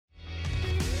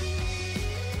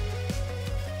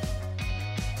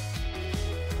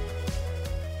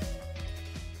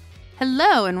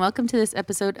Hello, and welcome to this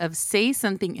episode of Say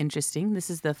Something Interesting. This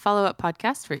is the follow-up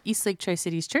podcast for Eastlake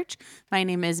Tri-Cities Church. My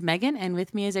name is Megan, and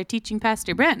with me is our teaching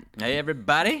pastor, Brent. Hey,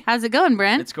 everybody. How's it going,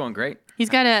 Brent? It's going great. He's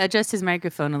got to adjust his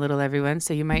microphone a little, everyone,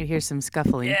 so you might hear some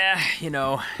scuffling. Yeah,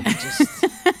 just...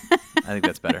 I think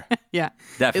that's better. Yeah.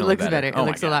 Definitely It looks better. It Oh my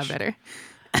looks a lot gosh. better.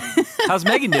 How's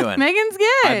Megan doing? Megan's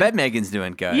good. I bet Megan's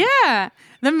doing good. Yeah.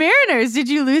 The Mariners. Did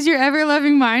you lose your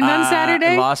ever-loving mind on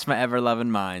Saturday? I lost my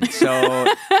ever-loving mind.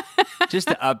 So just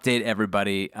to update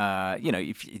everybody,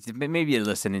 if maybe you're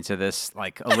listening to this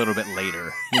like a little bit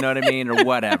later, you know what I mean? Or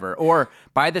whatever. Or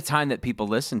by the time that people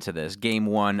listen to this, game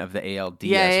 1 of the ALDS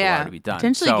will already be done.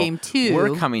 Potentially so game 2.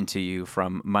 We're coming to you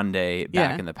from Monday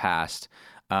back in the past,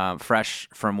 fresh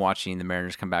from watching the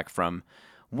Mariners come back from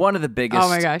one of the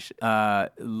biggest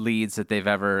leads that they've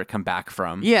ever come back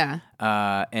from. Yeah.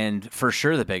 And for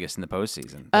sure the biggest in the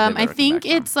postseason. I think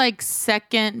it's like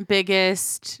second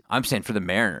biggest. I'm saying for the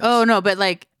Mariners. Oh, no, but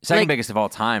like... Second biggest of all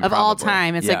time. Of all probably.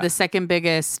 time. It's like the second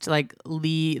biggest like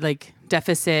lead, like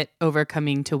deficit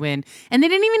overcoming to win. And they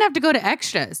didn't even have to go to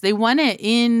extras. They won it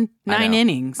in 9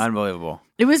 innings. Unbelievable.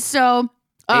 It was so...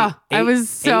 I was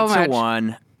so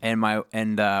 8-1.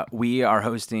 And we are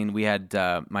hosting. We had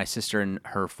my sister and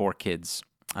her 4 kids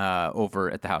over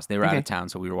at the house. They were out of town,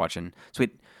 so we were watching. So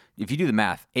if you do the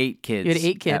math, 8 kids. You had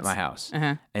 8 kids at my house,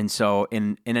 and so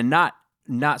in a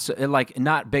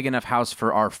not big enough house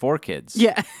for our 4 kids.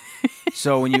 Yeah.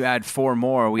 So when you add 4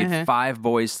 more, we had 5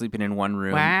 boys sleeping in one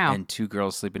room and 2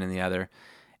 girls sleeping in the other.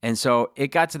 And so it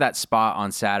got to that spot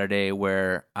on Saturday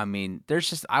where I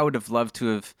would have loved to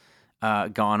have.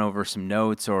 Gone over some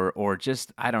notes or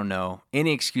just, I don't know,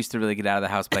 any excuse to really get out of the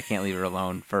house, but I can't leave her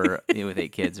alone with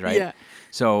 8 kids, right? Yeah.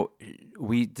 So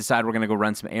we decide we're going to go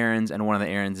run some errands, and one of the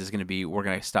errands is going to be we're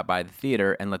going to stop by the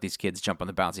theater and let these kids jump on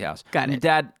the bouncy house. Got it.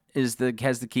 Dad has the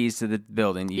keys to the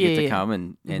building. You get to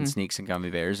come and sneak some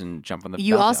gummy bears and jump on the bouncy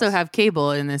You also house. have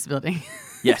cable in this building.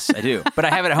 Yes, I do. But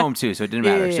I have it at home too, so it didn't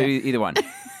matter. So either one.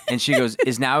 And she goes,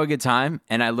 "Is now a good time?"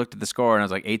 And I looked at the score and I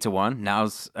was like, 8-1.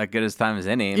 Now's as good as time as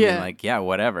any. And I'm like, yeah,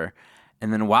 whatever.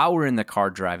 And then while we're in the car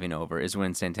driving over is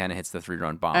when Santana hits the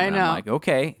 3-run bomb. I and know. I'm like,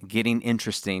 okay, getting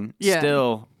interesting. Yeah.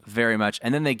 Still very much.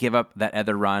 And then they give up that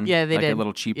other run. Yeah, they did. A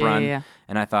little cheap run. Yeah.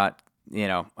 And I thought,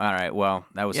 all right, well,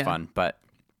 that was fun. But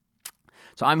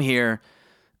so I'm here.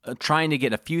 Trying to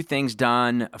get a few things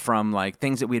done from like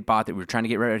things that we had bought that we were trying to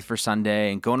get ready for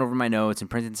Sunday and going over my notes and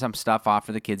printing some stuff off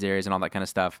for the kids' areas and all that kind of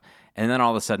stuff. And then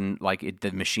all of a sudden, like the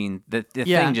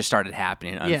thing just started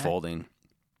happening, unfolding.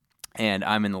 And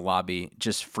I'm in the lobby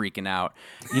just freaking out.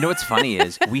 You know what's funny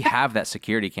is we have that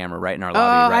security camera right in our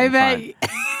lobby in front.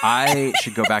 I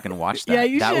should go back and watch that. Yeah,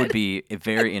 you that should. would be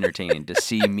very entertaining to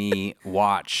see me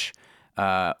watch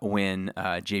when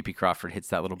J.P. Crawford hits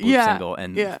that little bloop single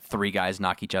and 3 guys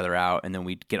knock each other out, and then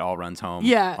we get all runs home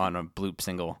on a bloop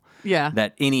single. Yeah.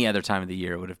 That any other time of the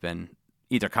year would have been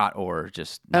either caught or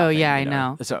just nothing, Oh, yeah, I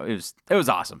know. So it was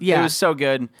awesome. Yeah. It was so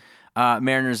good.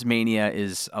 Mariners Mania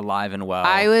is alive and well.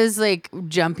 I was like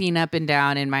jumping up and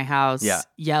down in my house,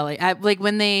 yelling.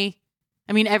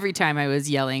 Every time I was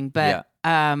yelling, but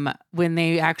when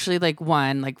they actually like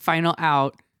won, like final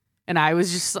out, and I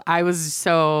was just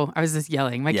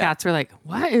yelling. My cats were like,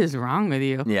 "What is wrong with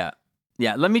you?" Yeah.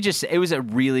 Yeah, let me just say, it was a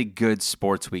really good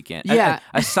sports weekend. Yeah.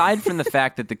 Aside from the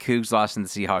fact that the Cougs lost and the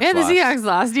Seahawks Yeah, the lost. Seahawks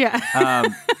lost, yeah.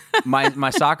 My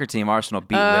soccer team, Arsenal,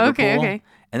 beat Liverpool. Okay.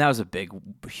 And that was a big,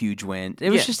 huge win. It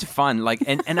was just fun. Like,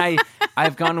 and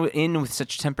I've gone in with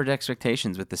such tempered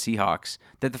expectations with the Seahawks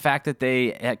that the fact that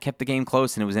they kept the game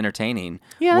close and it was entertaining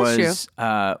was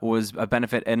a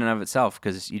benefit in and of itself,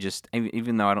 because you just,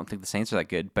 even though I don't think the Saints are that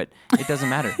good, but it doesn't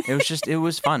matter. It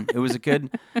was fun. It was a good,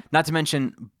 not to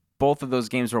mention, both of those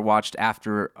games were watched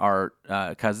after our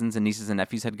cousins and nieces and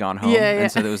nephews had gone home. Yeah. And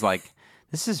so it was like,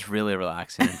 this is really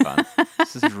relaxing and fun.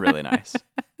 This is really nice.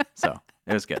 So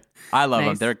it was good. I love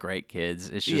them. They're great kids.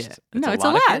 It's just, it's a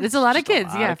lot. It's a lot of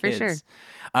kids. Yeah, for sure.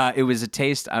 It was a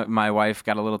taste. My wife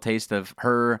got a little taste of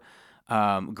her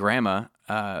grandma.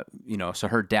 So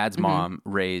her dad's mom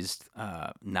raised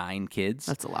 9 kids.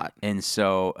 That's a lot. And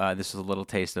so this was a little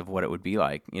taste of what it would be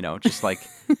like, just like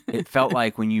it felt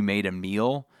like when you made a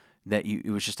meal that it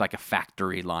was just like a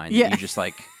factory line. Yeah. That you just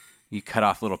like, you cut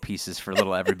off little pieces for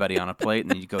little everybody on a plate,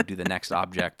 and then you go do the next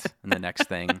object and the next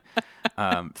thing.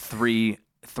 3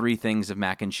 things of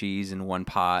mac and cheese in one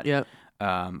pot. Yep.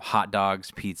 Hot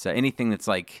dogs, pizza, anything that's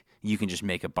like, you can just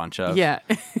make a bunch of. Yeah.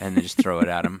 And then just throw it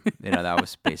at them. That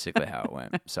was basically how it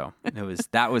went. So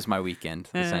that was my weekend,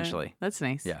 essentially. That's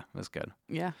nice. Yeah, it was good.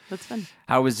 Yeah, that's fun.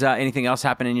 How was anything else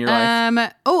happening in your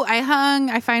life?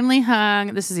 I finally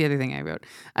hung. This is the other thing I wrote.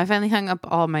 I finally hung up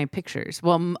all my pictures.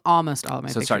 Well, almost all of my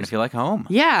pictures. So it's starting to feel like home.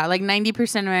 Yeah, like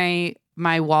 90% of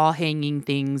my wall hanging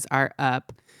things are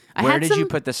up. Where did you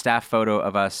put the staff photo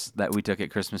of us that we took at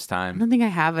Christmas time? I don't think I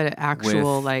have an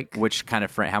actual Which kind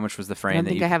of frame? How much was the frame? I don't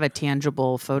think I have a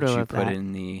tangible photo of that.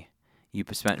 You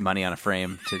spent money on a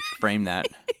frame to frame that.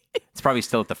 It's probably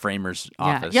still at the framer's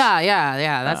office.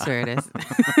 Yeah. That's where it is.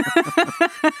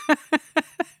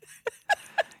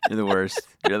 You're the worst.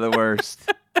 You're the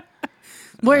worst.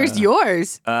 Where's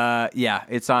yours? Yeah,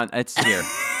 it's here.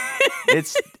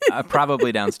 It's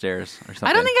probably downstairs or something.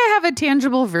 I don't think I have a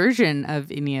tangible version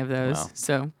of any of those. Oh.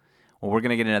 So, well, we're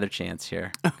gonna get another chance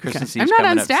here. Okay. Christmas I'm Eve's not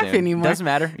coming on up staff soon. anymore. Doesn't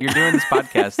matter. You're doing this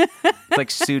podcast. It's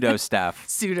like pseudo staff.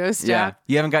 Pseudo staff. Yeah.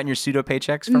 You haven't gotten your pseudo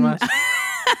paychecks from us?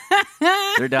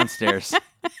 They're downstairs.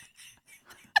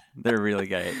 They're really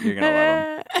good. You're gonna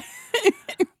love them.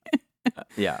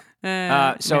 Yeah.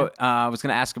 I was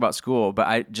going to ask about school, but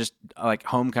I just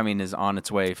homecoming is on its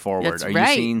way forward. That's Are right.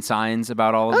 you seeing signs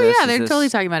about all of Oh, this? yeah, they're totally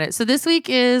talking about it. So this week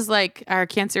is our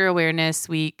cancer awareness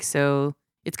week. So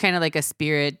it's kind of like a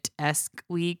spirit-esque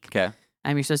week. Okay.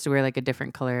 You're supposed to wear a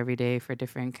different color every day for a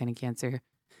different kind of cancer.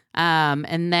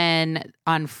 And then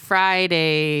on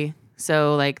Friday,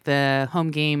 so the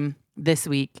home game this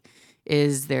week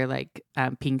is their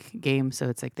pink game. So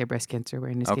it's their breast cancer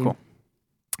awareness game. Cool.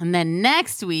 And then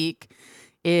next week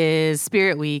is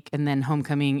Spirit Week, and then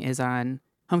homecoming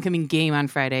game on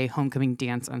Friday, homecoming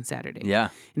dance on Saturday. Yeah.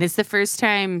 And it's the first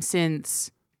time since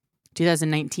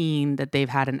 2019 that they've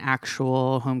had an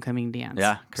actual homecoming dance.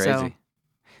 Yeah, crazy.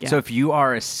 So if you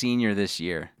are a senior this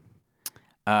year,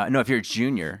 if you're a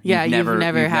junior, you've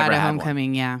never had a one.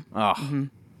 homecoming. Yeah. Oh,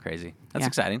 crazy. That's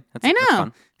exciting. I know. That's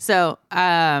fun. So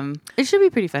it should be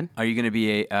pretty fun. Are you going to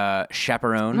be a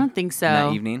chaperone? I don't think so. In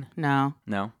that evening? No.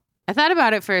 I thought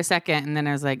about it for a second, and then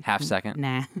I was like, half second.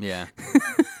 Nah. Yeah.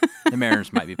 The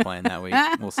Mariners might be playing that week.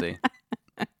 We'll see.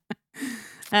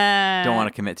 Don't want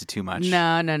to commit to too much.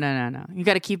 No. You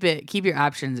got to keep your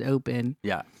options open.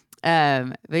 Yeah.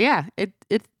 But yeah,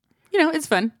 it's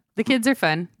fun. The kids are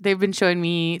fun. They've been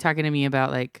talking to me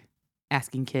about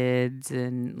asking kids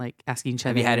and asking each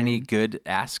other. Have you had any good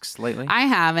asks lately? I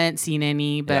haven't seen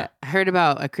any, but I heard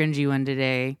about a cringy one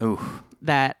today. Ooh.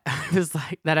 That I was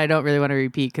that I don't really want to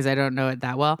repeat because I don't know it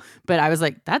that well. But I was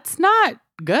that's not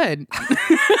good.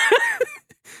 I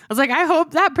was I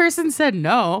hope that person said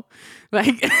no. That's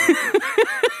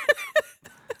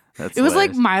it was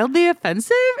mildly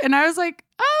offensive, and I was I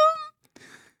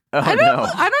don't know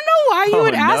why you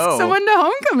would ask someone to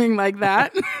homecoming like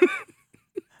that.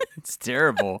 It's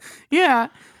terrible. Yeah.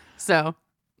 So,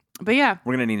 but yeah.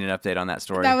 We're going to need an update on that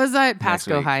story. That was at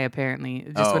Pasco High, apparently.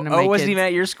 Just one of my was kids. he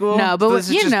at your school? No, but this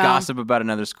is just gossip about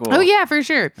another school. Oh, yeah, for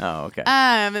sure. Oh, okay.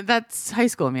 That's high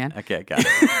school, man. Okay, got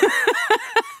it.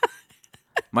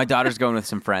 My daughter's going with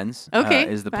some friends. Okay.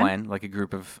 Is the plan, a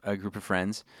group of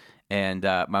friends. And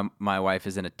my wife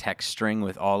is in a text string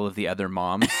with all of the other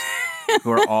moms who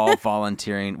are all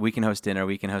volunteering. We can host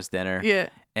dinner. Yeah.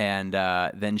 And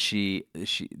then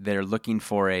they're looking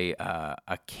for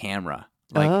a camera,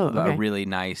 a really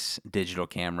nice digital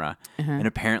camera. Uh-huh. And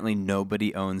apparently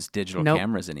nobody owns digital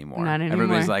cameras anymore. Not anymore.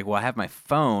 Everybody's well, I have my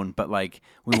phone, but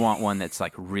we want one that's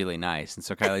really nice. And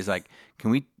so Kylie's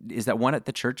is that one at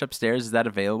the church upstairs? Is that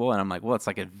available? And I'm well, it's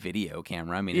a video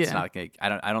camera. I mean, it's not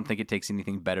I don't think it takes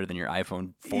anything better than your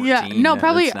iPhone 14. Yeah, no,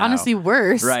 probably honestly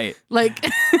worse. Right.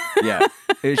 Yeah.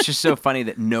 It's just so funny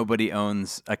that nobody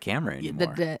owns a camera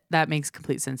anymore. That makes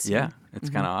complete sense to me. It's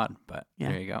kind of odd, but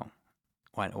there you go.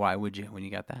 Why would you when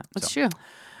you got that? That's true.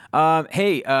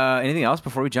 Hey, anything else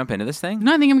before we jump into this thing?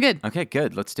 No, I think I'm good. Okay,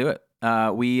 good. Let's do it.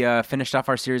 We finished off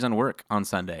our series on work on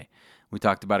Sunday. We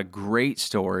talked about a great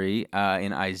story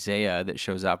in Isaiah that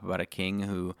shows up about a king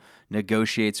who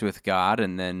negotiates with God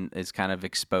and then is kind of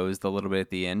exposed a little bit at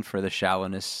the end for the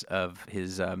shallowness of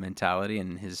his mentality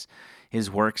and his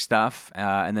work stuff,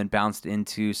 and then bounced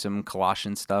into some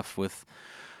Colossian stuff with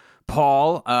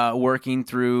Paul working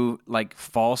through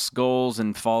false goals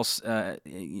and false,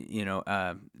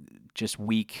 just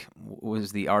weak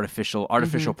was the artificial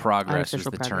progress was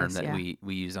the term that we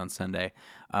used on Sunday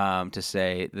to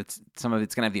say that some of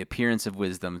it's going to have the appearance of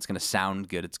wisdom. It's going to sound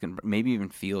good. It's going to maybe even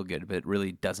feel good, but it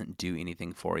really doesn't do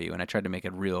anything for you. And I tried to make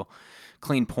a real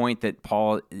clean point that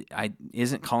Paul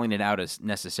isn't calling it out as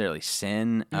necessarily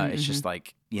sin. It's just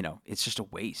it's just a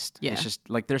waste. Yeah. It's just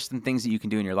like there's some things that you can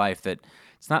do in your life that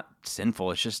it's not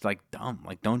sinful. It's just like dumb.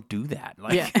 Like don't do that.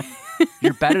 Like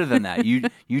you're better than that.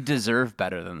 You deserve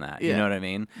better than that. You know what I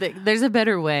mean? There's a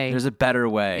better way. There's a better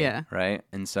way. Yeah. Right.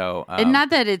 And so, and not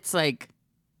that it's like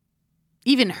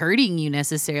even hurting you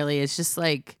necessarily. It's just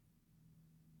like,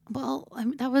 well, I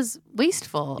mean, that was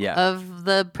wasteful of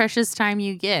the precious time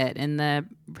you get and the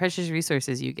precious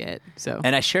resources you get. So,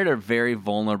 and I shared a very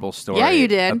vulnerable story you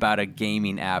did. about a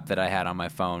gaming app that I had on my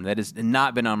phone that has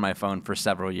not been on my phone for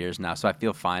several years now. So I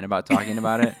feel fine about talking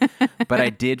about it. But I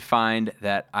did find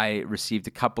that I received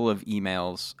a couple of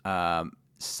emails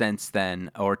since then,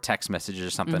 or text messages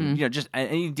or something,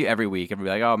 and you do every week.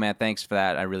 Everybody like, oh man, thanks for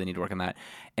that. I really need to work on that.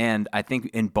 And I think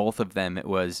in both of them, it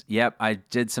was, yep, I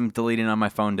did some deleting on my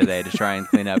phone today to try and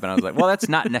clean up. And I was like, well, that's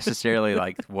not necessarily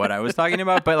like what I was talking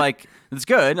about, but like, it's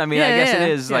good. I mean, I guess it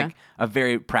is like a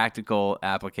very practical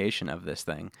application of this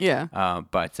thing. Yeah.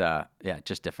 But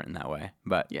just different in that way.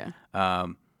 But it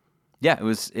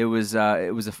was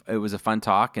a fun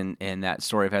talk, and that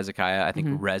story of Hezekiah I think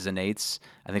resonates.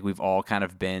 I think we've all kind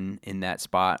of been in that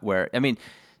spot where, I mean,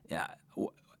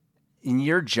 in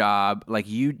your job, like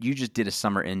you just did a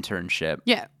summer internship.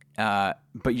 Yeah.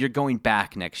 But you're going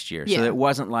back next year. So it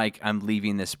wasn't like I'm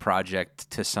leaving this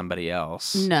project to somebody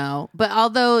else. No. But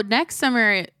although next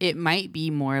summer it might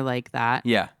be more like that.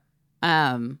 Yeah.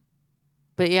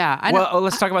 But yeah,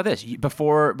 let's talk about this.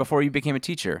 Before you became a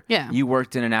teacher, you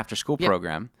worked in an after-school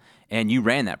program, and you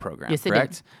ran that program,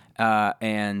 correct?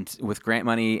 And with grant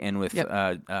money and with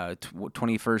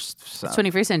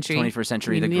 21st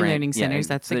century, the grant learning centers.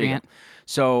 That's the grant.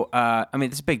 So, I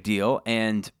mean, it's a big deal,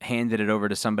 and handed it over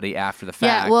to somebody after the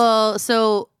fact. Yeah. Well,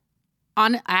 so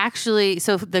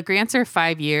the grants are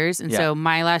 5 years, and so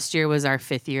my last year was our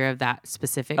 5th year of that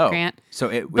specific grant. So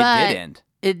it did end.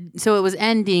 So it was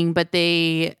ending, but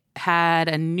they had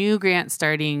a new grant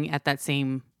starting at that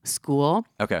same school.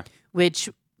 Okay. Which,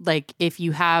 like, if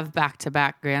you have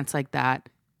back-to-back grants like that,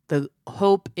 the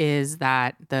hope is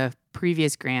that the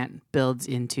previous grant builds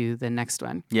into the next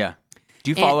one. Yeah.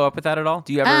 Do you follow up with that at all?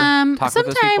 Do you ever talk with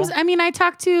those people? Sometimes. I mean, I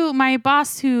talked to my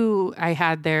boss who I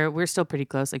had there. We're still pretty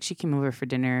close. Like, she came over for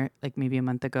dinner like maybe a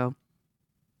month ago.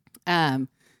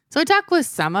 So I talked with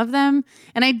some of them,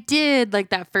 and I did like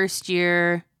that first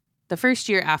year. The first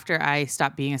year after I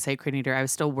stopped being a site coordinator, I was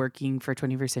still working for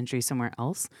 21st Century somewhere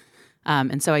else.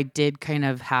 And so I did kind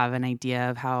of have an idea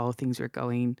of how things were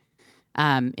going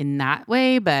in that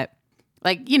way. But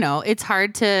like,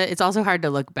 it's also hard to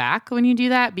look back when you do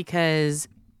that, because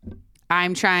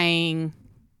I'm trying,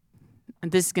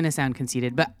 this is going to sound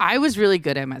conceited, but I was really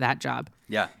good at that job.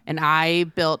 Yeah. And I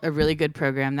built a really good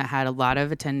program that had a lot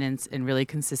of attendance and really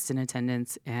consistent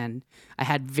attendance. And I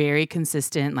had very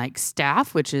consistent like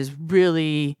staff, which is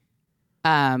really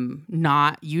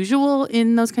not usual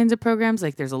in those kinds of programs.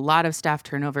 Like there's a lot of staff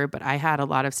turnover, but I had a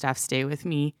lot of staff stay with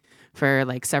me for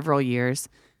like several years.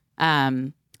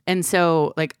 And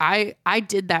so like I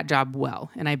did that job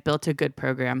well, and I built a good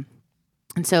program.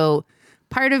 And so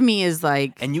part of me is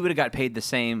like, and you would have got paid the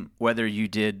same whether you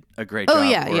did a great job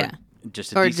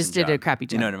or just did a crappy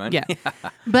job. You know what I mean? Yeah.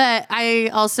 But I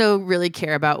also really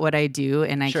care about what I do,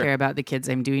 and I care about the kids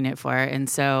I'm doing it for. And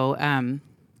so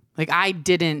like I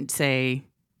didn't say,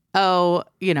 oh,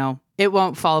 it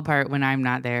won't fall apart when I'm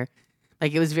not there.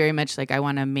 Like it was very much like I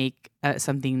want to make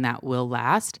something that will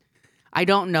last. I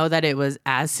don't know that it was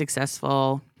as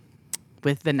successful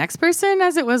with the next person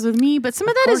as it was with me, but some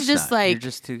of that is just like, you're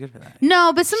just too good for that.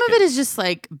 No, but some of it is just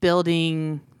like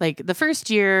building, like the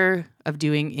first year of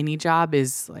doing any job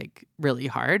is like really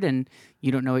hard, and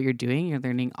you don't know what you're doing. You're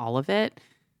learning all of it.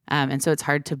 And so it's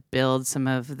hard to build some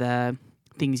of the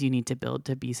things you need to build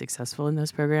to be successful in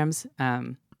those programs.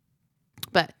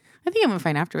 But I think I'm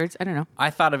fine afterwards. I don't know. I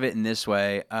thought of it in this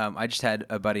way. I just had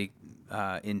a buddy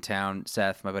in town,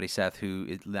 Seth, my buddy Seth, who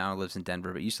now lives in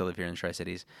Denver, but used to live here in the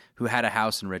Tri-Cities, who had a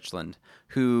house in Richland,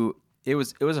 it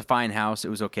was a fine house. It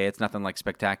was okay. It's nothing like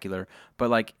spectacular, but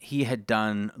like he had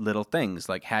done little things,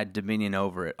 like had dominion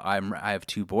over it. I have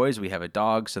 2 boys. We have a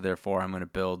dog. So therefore I'm going to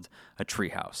build a tree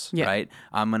house, right?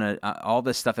 I'm going to, all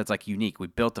this stuff that's like unique. We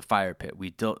built a fire pit.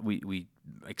 We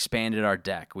expanded our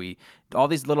deck. All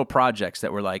these little projects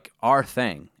that were like our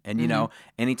thing. And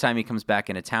anytime he comes back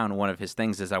into town, one of his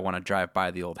things is I want to drive by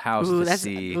the old house to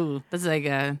see. That's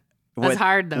like that's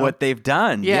hard though. What they've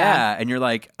done, yeah. And you're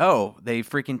like, oh, they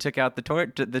freaking took out the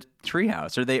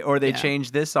treehouse, or they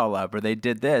changed this all up, or they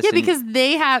did this. Yeah, because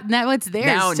they have now it's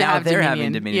theirs. Now they're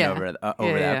having dominion over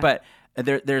that. But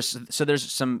there's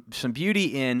some beauty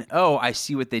in, oh, I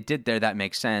see what they did there, that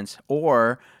makes sense,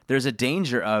 or there's a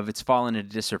danger of it's fallen into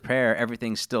disrepair,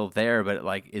 everything's still there, but it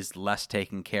like is less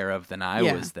taken care of than I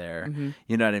was there.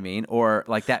 You know what I mean? Or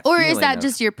like that. Or is that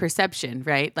just your perception,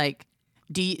 right? Like,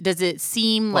 does it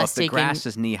seem less taken? Well, if the grass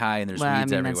is knee high and there's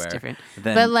weeds everywhere, that's different.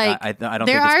 Then but like, I don't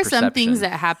there think are it's perception. some things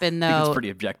that happen though. I think it's pretty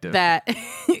objective. That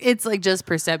it's like just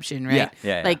perception, right?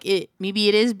 Yeah. Like maybe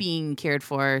it is being cared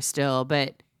for still,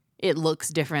 but it looks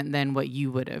different than what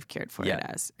you would have cared for it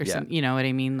as, or some. You know what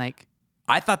I mean? Like,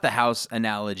 I thought the house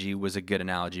analogy was a good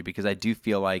analogy because I do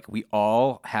feel like we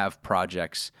all have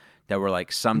projects that we're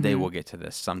like, someday we'll get to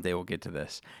this, someday we'll get to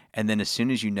this. And then as soon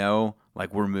as you know,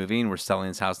 like we're selling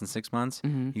this house in 6 months,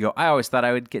 you go, I always thought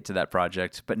I would get to that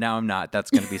project, but now I'm not. That's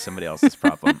going to be somebody else's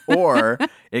problem. Or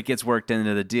it gets worked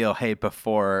into the deal, hey,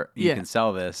 before you can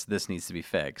sell this needs to be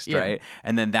fixed, right?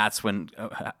 And then that's when,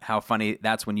 how funny,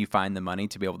 that's when you find the money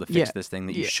to be able to fix this thing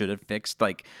that you should have fixed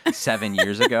like 7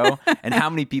 years ago. And how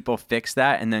many people fix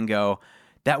that and then go,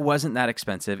 that wasn't that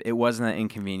expensive. It wasn't that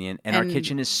inconvenient. And our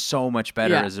kitchen is so much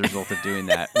better as a result of doing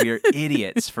that. We are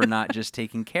idiots for not just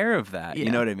taking care of that.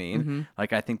 You know what I mean?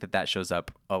 Like, I think that shows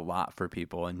up a lot for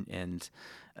people. And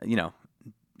you know,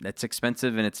 it's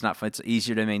expensive and it's not fun. It's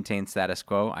easier to maintain status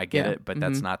quo. I get it, but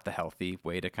that's not the healthy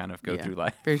way to kind of go through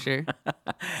life. For sure.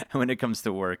 When it comes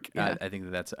to work, I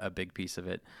think that's a big piece of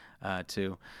it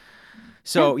too.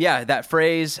 So that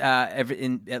phrase,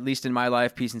 at least in my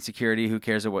life, peace and security. Who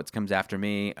cares what comes after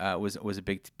me? Was a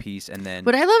big piece. And then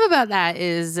what I love about that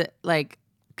is like,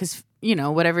 because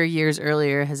whatever years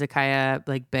earlier, Hezekiah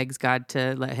like begs God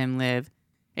to let him live,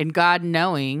 and God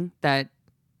knowing that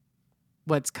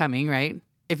what's coming, right?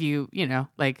 If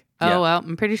like, well,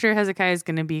 I'm pretty sure Hezekiah is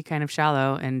going to be kind of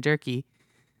shallow and jerky.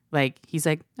 Like he's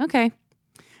like, okay.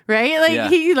 Right?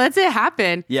 Like he lets it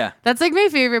happen. Yeah. That's like my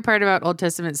favorite part about Old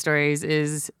Testament stories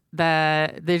is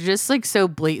that they're just like so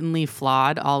blatantly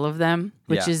flawed, all of them,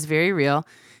 which is very real.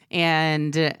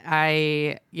 And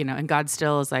and God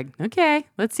still is like, okay,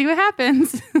 let's see what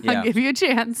happens. I'll give you a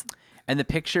chance. And the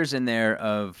pictures in there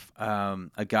of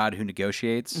a God who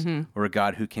negotiates or a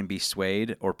God who can be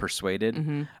swayed or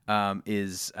persuaded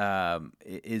is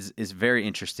very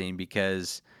interesting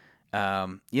because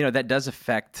that does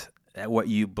affect what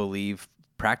you believe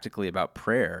practically about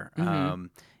prayer.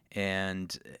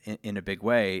 And in a big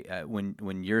way,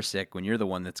 when you're sick, when you're the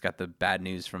one that's got the bad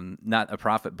news from not a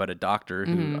prophet, but a doctor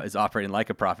who is operating like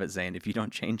a prophet saying, if you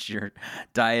don't change your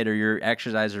diet or your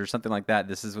exercise or something like that,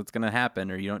 this is what's going to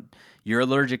happen. Or you're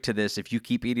allergic to this. If you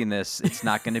keep eating this, it's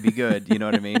not going to be good. You know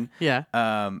what I mean? Yeah.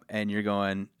 And you're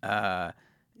going,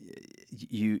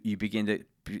 you begin to,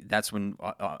 that's when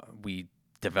we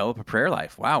develop a prayer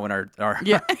life. Wow, when our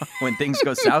when things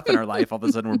go south in our life, all of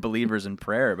a sudden we're believers in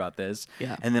prayer about this.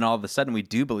 Yeah. And then all of a sudden we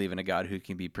do believe in a God who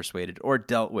can be persuaded or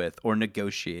dealt with or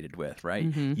negotiated with, right?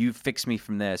 You fix me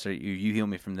from this, or you heal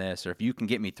me from this, or if you can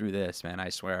get me through this, man, I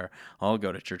swear I'll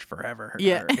go to church forever.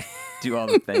 Yeah. Do all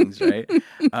the things, right?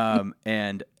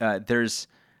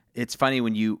 It's funny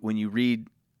when you read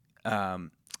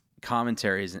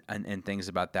commentaries and things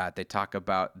about that, they talk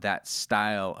about that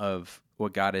style of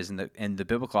what God is, and the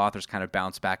biblical authors kind of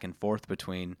bounce back and forth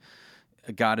between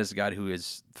God is a God who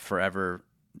is forever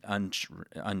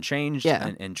unchanged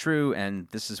and true, and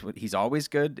this is what he's always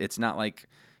good. It's not like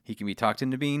he can be talked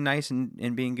into being nice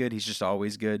and being good. He's just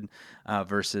always good.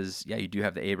 Versus, you do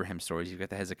have the Abraham stories, you've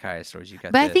got the Hezekiah stories, you've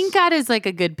got. But I think God is like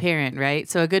a good parent, right?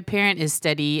 So a good parent is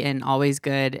steady and always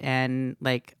good and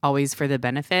like always for the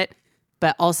benefit,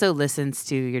 but also listens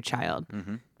to your child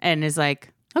and is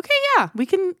like, okay,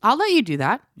 I'll let you do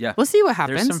that. Yeah. We'll see what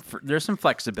happens. There's some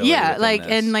flexibility. Yeah. Like,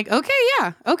 this. And like, okay.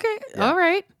 Yeah. Okay. Yeah. All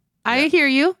right. I hear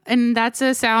you. And that's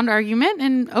a sound argument.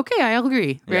 And okay, I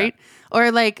agree. Right. Yeah.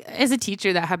 Or like as a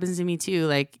teacher, that happens to me too.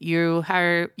 Like you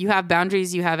have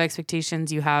boundaries, you have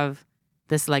expectations, you have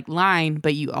this like line,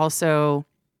 but you also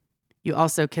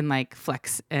can like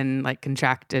flex and like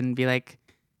contract and be like,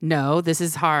 no, this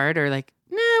is hard. Or like,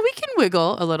 no, we can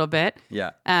wiggle a little bit.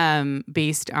 Yeah.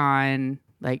 Based on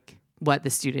like what the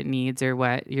student needs or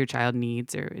what your child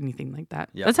needs or anything like that.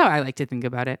 Yep. That's how I like to think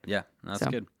about it. Yeah, that's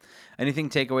good. Anything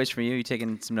takeaways from you? You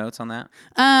taking some notes on that?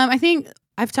 I think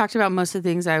I've talked about most of the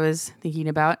things I was thinking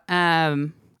about. I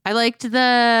liked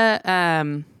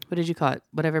the, what did you call it?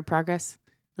 Whatever progress?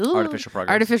 Ooh, artificial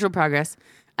progress. Artificial progress.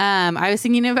 I was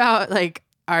thinking about like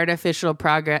artificial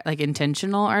progress, like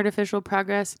intentional artificial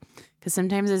progress. Because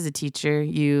sometimes as a teacher,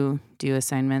 you do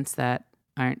assignments that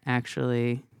aren't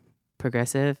actually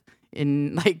progressive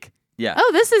in like,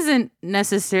 this isn't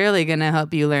necessarily going to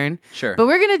help you learn. Sure. But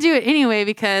we're going to do it anyway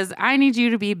because I need you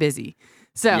to be busy.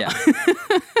 So,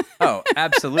 Oh,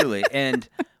 absolutely. And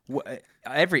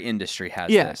every industry has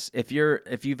this. If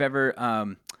you've ever,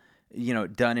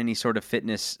 done any sort of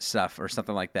fitness stuff or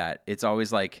something like that, it's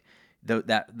always like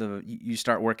you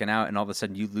start working out and all of a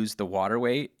sudden you lose the water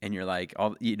weight and you're like,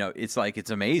 it's like, it's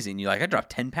amazing. You're like, I dropped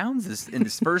 10 pounds in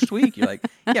this first week. You're like,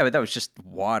 yeah, but that was just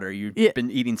water. You've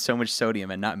been eating so much sodium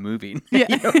and not moving. Yeah.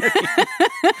 You know what I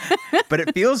mean? But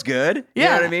it feels good. You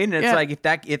know what I mean? And it's like,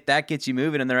 if that gets you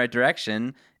moving in the right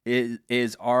direction,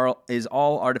 is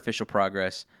all artificial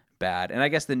progress bad? And I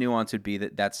guess the nuance would be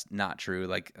that that's not true.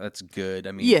 Like, that's good.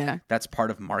 I mean, that's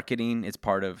part of marketing. It's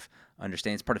part of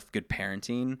understanding. It's part of good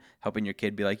parenting, helping your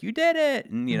kid be like, you did it.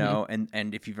 And, you know,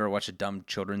 and if you've ever watched a dumb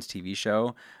children's TV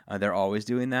show, they're always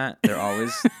doing that. They're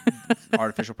always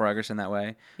artificial progress in that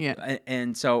way. Yeah.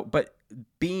 And so, but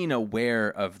being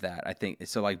aware of that, I think,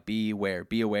 so like, be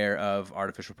aware of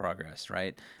artificial progress,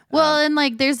 right? Well, and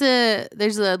like, there's a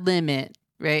limit,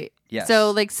 right? Yes.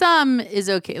 So like some is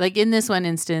okay. Like in this one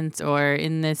instance or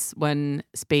in this one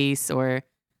space, or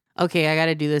okay, I got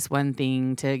to do this one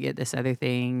thing to get this other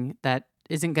thing that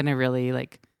isn't going to really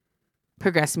like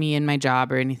progress me in my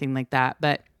job or anything like that.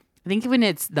 But I think when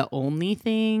it's the only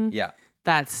thing,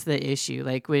 that's the issue.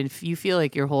 Like when if you feel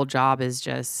like your whole job is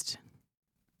just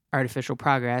artificial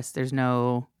progress, there's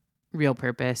no real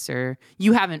purpose, or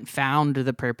you haven't found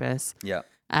the purpose. Yeah.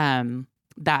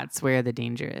 That's where the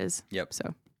danger is. Yep.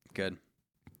 So good.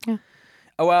 Yeah.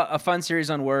 Oh, well, a fun series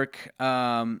on work.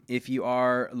 If you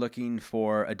are looking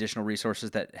for additional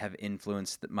resources that have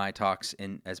influenced my talks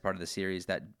as part of the series,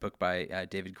 that book by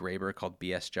David Graeber called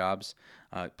BS Jobs,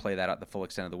 play that out the full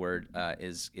extent of the word,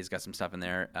 is got some stuff in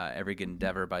there. Every Good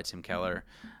Endeavor by Tim Keller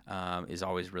is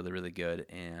always really, really good.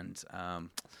 And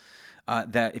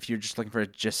that if you're just looking for a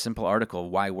just simple article,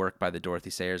 Why Work by the Dorothy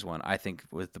Sayers one, I think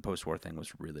with the post-war thing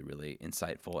was really, really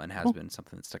insightful and has been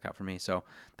something that stuck out for me. So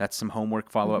that's some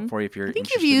homework follow-up for you if you're interested in that.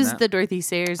 I think you've used the Dorothy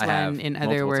Sayers one in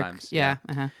other work. Times. Yeah.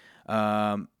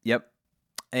 Yep.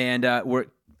 And we're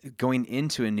going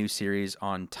into a new series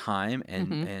on time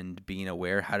and being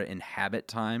aware how to inhabit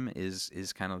time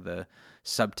is kind of the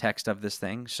subtext of this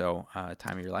thing. So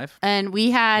time of your life. And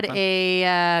we had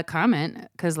a comment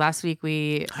because last week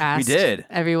we asked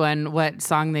everyone what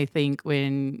song they think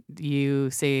when you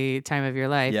say time of your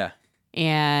life. Yeah.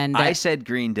 And I said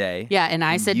Green Day. Yeah, and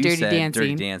I said Dirty Dancing.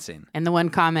 Dirty Dancing. And the one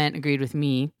comment agreed with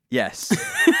me. Yes.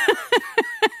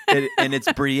 and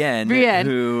it's Brienne,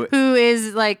 who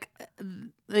is like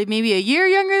maybe a year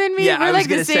younger than me. Yeah, we're like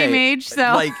the same age. So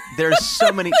like, there's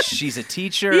so many. She's a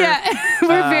teacher. Yeah,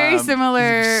 we're very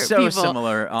similar. So people.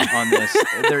 Similar on this.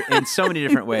 They're in so many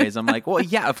different ways. I'm like, well,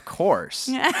 yeah, of course.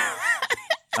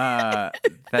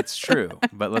 That's true.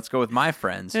 But let's go with my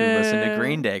friends who listened to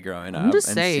Green Day growing up and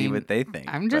see what they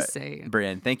think. I'm just saying.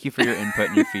 Brienne, thank you for your input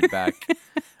and your feedback.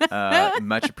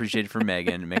 Much appreciated for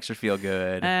Megan. It makes her feel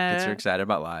good. Gets her excited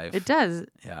about life. It does.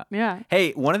 Yeah. Yeah.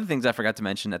 Hey, one of the things I forgot to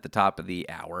mention at the top of the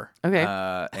hour,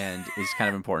 and is kind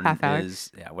of important, Half hour.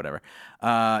 is whatever.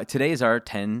 Today is our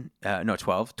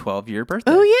 12-year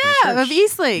birthday. Oh yeah, of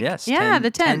Eastlake. Yes. Yeah,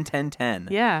 the 10. 10.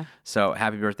 Yeah. So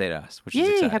happy birthday to us, which is Yay,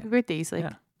 exciting. happy birthday, Eastlake.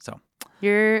 Yeah. So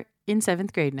you're in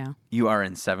 7th grade now. You are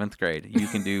in 7th grade. You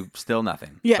can do still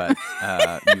nothing. Yeah.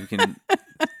 But you can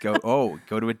go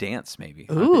to a dance maybe.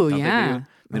 Ooh, Don't yeah. They do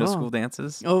middle school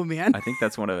dances. Oh man. I think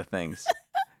that's one of the things.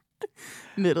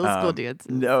 Middle school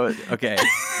dances. No. Okay.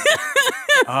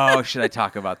 Oh, should I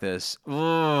talk about this?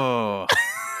 Oh.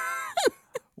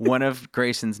 One of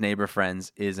Grayson's neighbor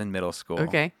friends is in middle school.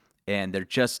 Okay. And they're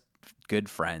just good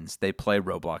friends. They play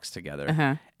Roblox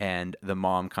together. And the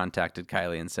mom contacted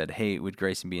Kylie and said, hey, would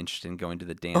Grayson be interested in going to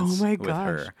the dance with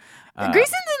her?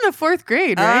 Grayson's in the 4th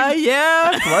grade, right?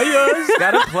 Yeah. Players.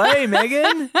 Gotta play,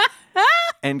 Megan.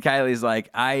 And Kylie's like,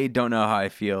 I don't know how I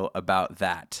feel about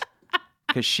that.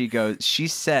 Because she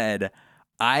said,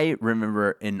 I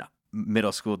remember in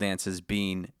middle school dances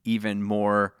being even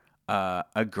more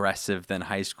aggressive than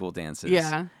high school dances.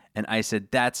 Yeah. And I said,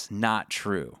 that's not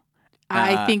true.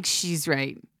 I think she's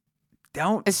right.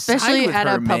 Don't especially side with at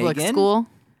her, a public Megan. school.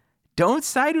 Don't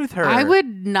side with her. I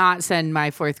would not send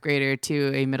my 4th grader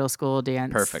to a middle school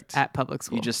dance at public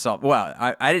school. You just saw. Well,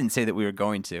 I didn't say that we were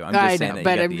going to. I'm just saying that but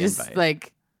you got I'm the just invite.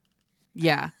 like,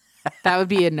 yeah, that would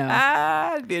be a no.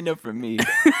 It'd be a no from me.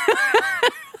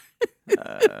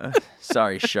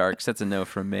 Sorry, Sharks. That's a no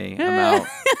from me. I'm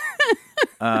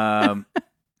out.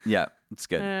 Yeah, it's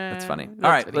good. That's funny. All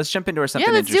right, funny. let's jump into our something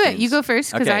Yeah, let's do interesting. it. You go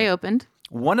first because I opened.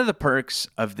 One of the perks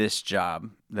of this job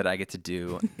that I get to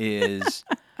do is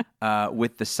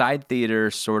with the side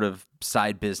theater sort of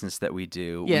side business that we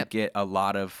do, we get a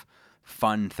lot of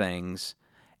fun things.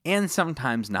 and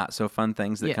sometimes not so fun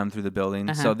things that come through the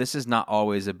building. So this is not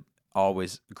always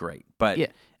great, but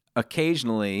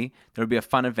occasionally there would be a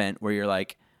fun event where you're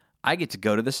like, I get to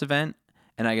go to this event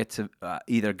and I get to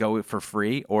either go for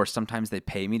free or sometimes they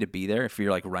pay me to be there if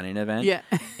you're like running an event. Yeah.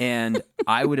 And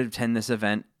I would attend this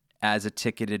event as a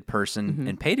ticketed person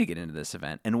and pay to get into this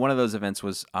event. And one of those events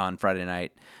was on Friday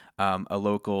night. A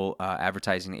local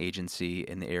advertising agency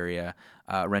in the area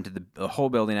rented the whole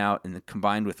building out and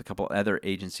combined with a couple other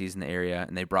agencies in the area,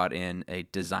 and they brought in a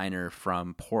designer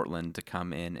from Portland to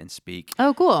come in and speak.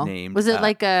 Oh, cool. Named, was it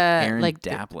like a Aaron like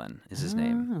Daplin is his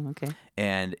name. Oh, okay.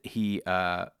 And he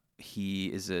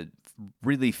is a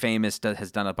really famous,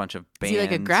 has done a bunch of bands. Is he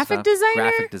like a graphic stuff. designer?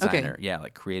 Graphic designer, okay. Yeah,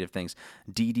 like creative things.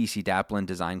 DDC Daplin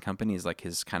Design Company is like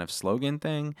his kind of slogan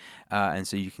thing. And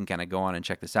so you can kind of go on and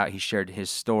check this out. He shared his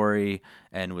story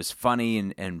and was funny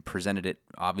and presented it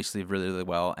obviously really, really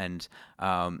well. And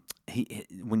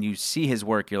when you see his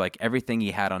work, you're like, everything he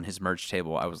had on his merch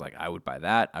table, I was like, I would buy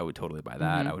that. I would totally buy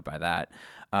that. I would buy that.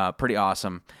 Pretty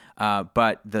awesome.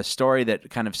 But the story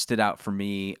that kind of stood out for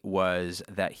me was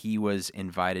that he was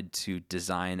invited to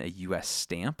design a U.S.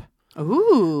 stamp.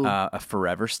 Ooh. A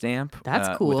forever stamp.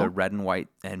 That's cool. With a red and white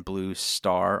and blue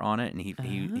star on it. And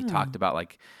he talked about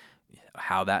like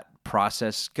how that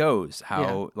process goes,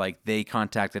 how like they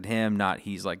contacted him,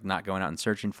 he's like not going out and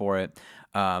searching for it.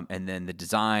 And then the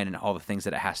design and all the things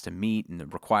that it has to meet and the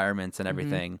requirements and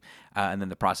everything. And then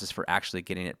the process for actually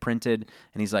getting it printed.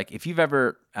 And he's like, if you've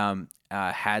ever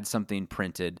had something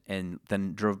printed and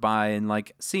then drove by and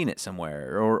like seen it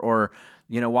somewhere or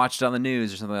watched it on the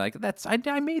news or something like that,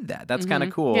 I made that. That's kind of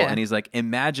cool. Yeah. And he's like,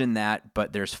 imagine that,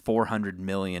 but there's 400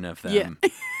 million of them.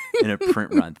 In a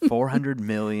print run. 400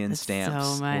 million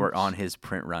stamps were on his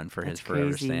print run for his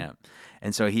forever stamp.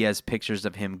 And so he has pictures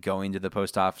of him going to the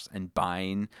post office and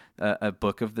buying a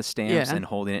book of the stamps and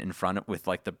holding it in front of with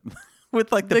the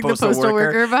postal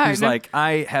worker behind who's him. like,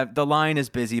 the line is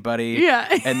busy, buddy. Yeah.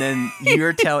 And then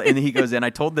and he goes in, I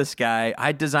told this guy,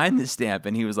 I designed this stamp.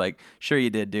 And he was like, sure you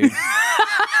did, dude.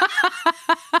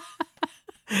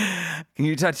 Can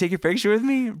you take your picture with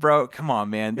me? Bro, come on,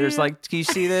 man. There's can you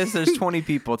see this? There's 20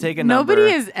 people. Take a number.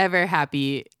 Nobody is ever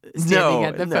happy standing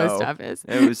at the post office.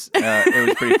 It was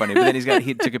pretty funny. But then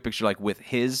he took a picture like with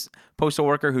his postal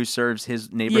worker who serves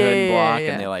his neighborhood block,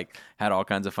 and they like had all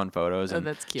kinds of fun photos. And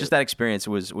that's cute. Just that experience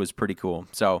was pretty cool.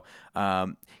 So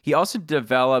he also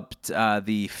developed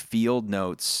the field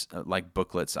notes like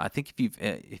booklets. I think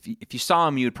if you saw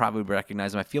them, you'd probably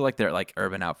recognize them. I feel like they're like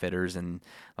Urban Outfitters and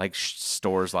like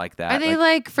stores like that. Are they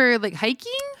like for like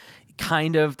hiking?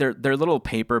 Kind of. They're little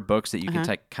paper books that you can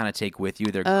kind of take with you.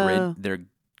 They're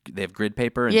they have grid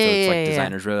paper, and so it's like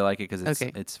designers really like it because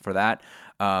it's for that.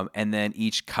 And then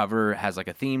each cover has like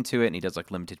a theme to it, and he does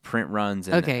like limited print runs.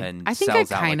 And, and I think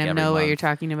sells I kind of know what you're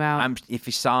talking about. If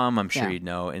you saw him, I'm sure you'd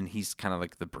know. And he's kind of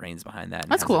like the brains behind that.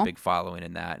 And That's has cool. A big following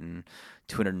in that, and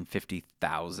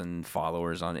 250,000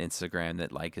 followers on Instagram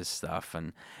that like his stuff,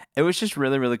 and it was just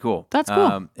really, really cool. That's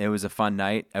cool. It was a fun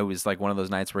night. It was like one of those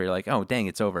nights where you're like, oh dang,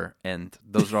 it's over, and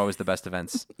those are always the best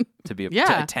events to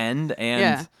attend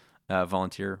and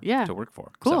volunteer to work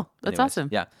for. Cool. So, that's awesome.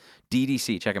 Yeah.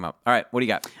 DDC, check them out. All right, what do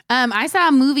you got? I saw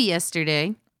a movie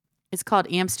yesterday. It's called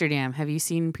Amsterdam. Have you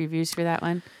seen previews for that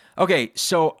one? Okay,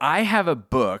 so I have a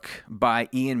book by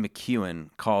Ian McEwan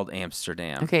called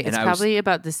Amsterdam. Okay, it's probably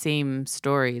about the same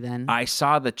story then. I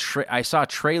saw a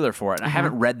trailer for it. And I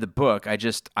haven't read the book.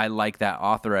 I like that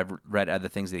author. I've read other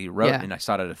things that he wrote, and I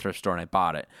saw it at a thrift store and I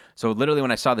bought it. So literally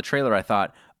when I saw the trailer, I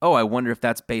thought, oh, I wonder if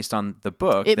that's based on the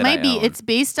book. It might be. own. It's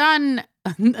based on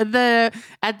the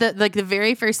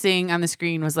very first thing on the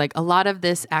screen was like, a lot of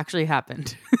this actually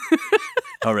happened.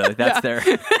 Oh, really? That's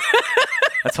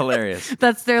that's hilarious.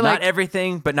 That's their not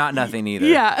everything, but not nothing either.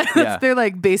 Yeah. They're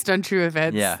like based on true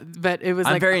events. Yeah. But it was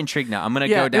I'm very intrigued now. I'm going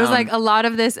to go down. It was like a lot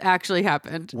of this actually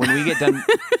happened. When we get done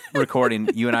recording,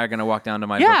 you and I are going to walk down to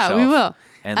my bookshelf. Yeah, we will.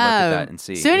 And look at that and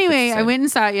see. So anyway, I went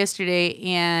and saw it yesterday,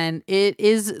 and it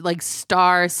is like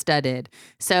star-studded.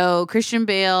 So Christian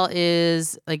Bale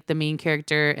is like the main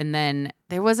character, and then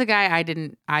there was a guy I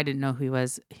didn't know who he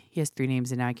was. He has 3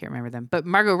 names, and now I can't remember them. But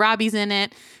Margot Robbie's in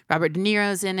it. Robert De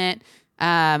Niro's in it.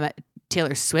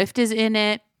 Taylor Swift is in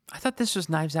it. I thought this was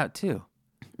Knives Out too.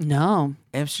 No,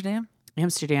 Amsterdam.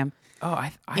 Oh,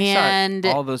 I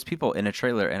saw all those people in a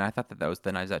trailer, and I thought that was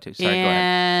the Knives Out too. Sorry, go ahead.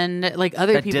 And like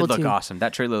other people too. That did look awesome.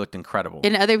 That trailer looked incredible.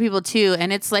 And other people too.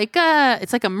 And it's like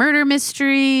a murder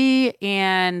mystery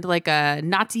and like a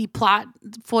Nazi plot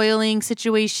foiling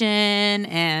situation,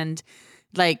 and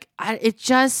like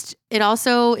it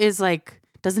also is like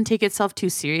doesn't take itself too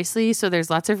seriously. So there's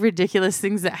lots of ridiculous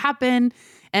things that happen.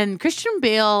 And Christian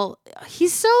Bale,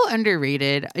 he's so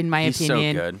underrated in my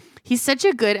opinion. So good. He's such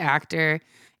a good actor.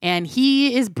 And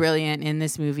he is brilliant in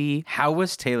this movie. How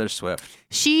was Taylor Swift?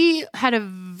 She had a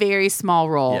very small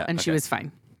role, and she was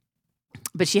fine.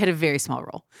 But she had a very small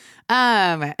role.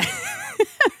 And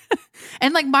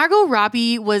like Margot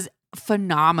Robbie was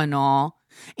phenomenal.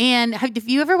 And have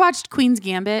you ever watched Queen's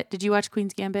Gambit? Did you watch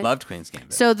Queen's Gambit? Loved Queen's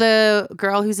Gambit. So the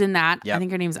girl who's in that, I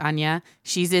think her name's Anya.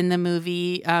 She's in the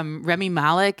movie. Remy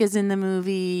Malek is in the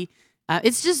movie.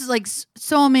 It's just like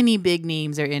so many big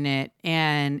names are in it.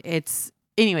 And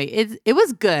anyway, it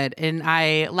was good, and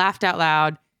I laughed out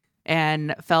loud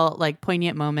and felt like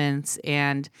poignant moments,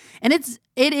 and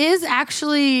it is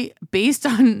actually based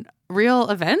on real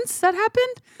events that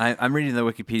happened. I'm reading the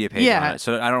Wikipedia page on it,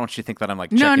 so I don't want you to think that I'm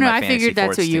like no. My I figured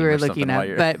that's what you were looking up,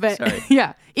 but Sorry.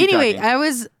 yeah. Anyway, I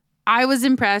was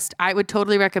impressed. I would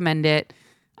totally recommend it.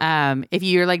 If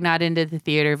you're like not into the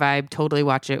theater vibe, totally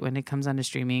watch it when it comes onto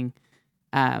streaming.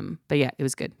 But yeah, it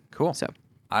was good. Cool. So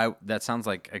that sounds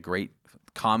like a great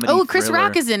comedy. Oh, Chris thriller.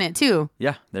 Rock is in it too.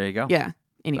 Yeah, there you go. Yeah.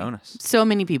 Anyway, bonus. So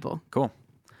many people. Cool.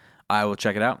 I will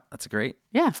check it out. That's great.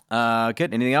 Yeah.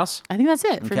 Good. Anything else? I think that's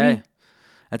it for me.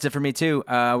 That's it for me too.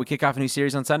 We kick off a new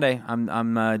series on Sunday.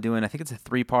 I'm doing. I think it's a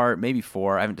 3-part, maybe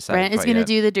 4. I haven't decided. Brent is going to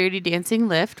do the Dirty Dancing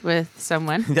lift with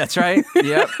someone. That's right.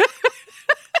 Yep.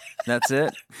 That's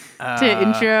it. To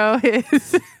intro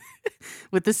his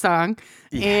with the song.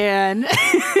 Yeah. And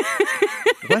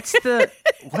what's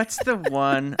the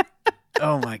one?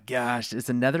 Oh my gosh, it's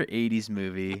another 80s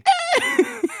movie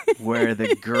where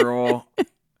the girl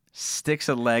sticks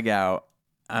a leg out.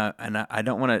 And I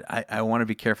don't want to. I want to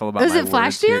be careful about. Was my it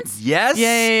Flashdance? Yes.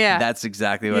 Yeah. That's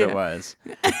exactly what it was.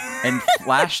 And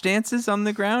Flashdance on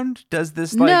the ground does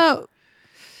this like no,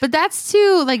 but that's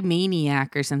too like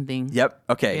Maniac or something. Yep.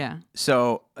 Okay. Yeah.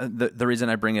 So the reason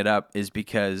I bring it up is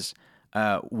because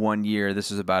one year, this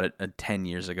was about 10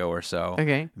 years ago or so.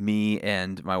 Okay. Me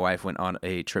and my wife went on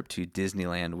a trip to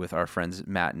Disneyland with our friends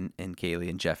Matt and Kaylee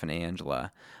and Jeff and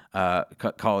Angela,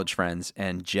 college friends,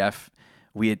 and Jeff.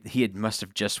 He must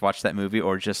have just watched that movie,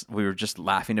 or we were just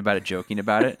laughing about it, joking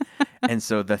about it. And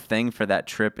so the thing for that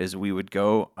trip is we would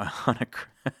go on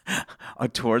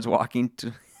towards walking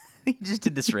to. He just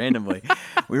did this randomly.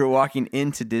 We were walking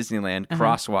into Disneyland,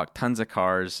 crosswalk, tons of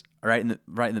cars, right in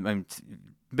the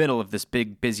middle of this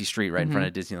big busy street right in front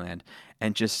of Disneyland,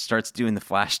 and just starts doing the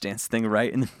Flashdance thing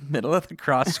right in the middle of the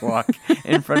crosswalk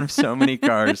in front of so many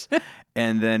cars.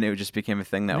 And then it just became a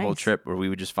thing that whole trip where we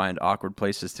would just find awkward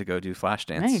places to go do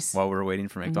Flashdance while we were waiting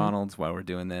for McDonald's, while we're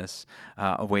doing this,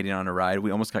 waiting on a ride.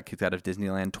 We almost got kicked out of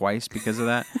Disneyland twice because of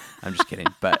that. I'm just kidding.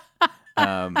 But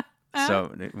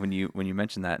so when you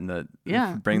mentioned that and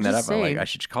bring that up, I'm like, I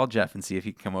should call Jeff and see if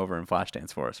he can come over and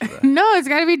Flashdance for us. No, it's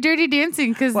got to be Dirty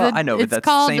Dancing because I know, but it's that's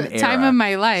called same era. Time of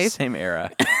My Life. Same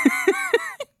era.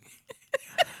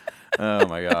 Oh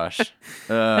my gosh.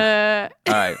 All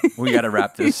right, we got to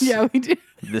wrap this. Yeah, we do.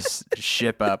 This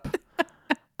ship up.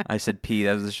 I said P.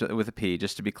 That was with a P,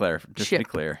 just to be clear. Just to be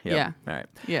clear. Yep. Yeah. All right.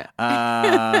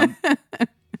 Yeah.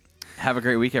 Have a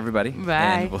great week, everybody. Bye.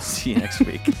 And we'll see you next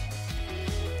week.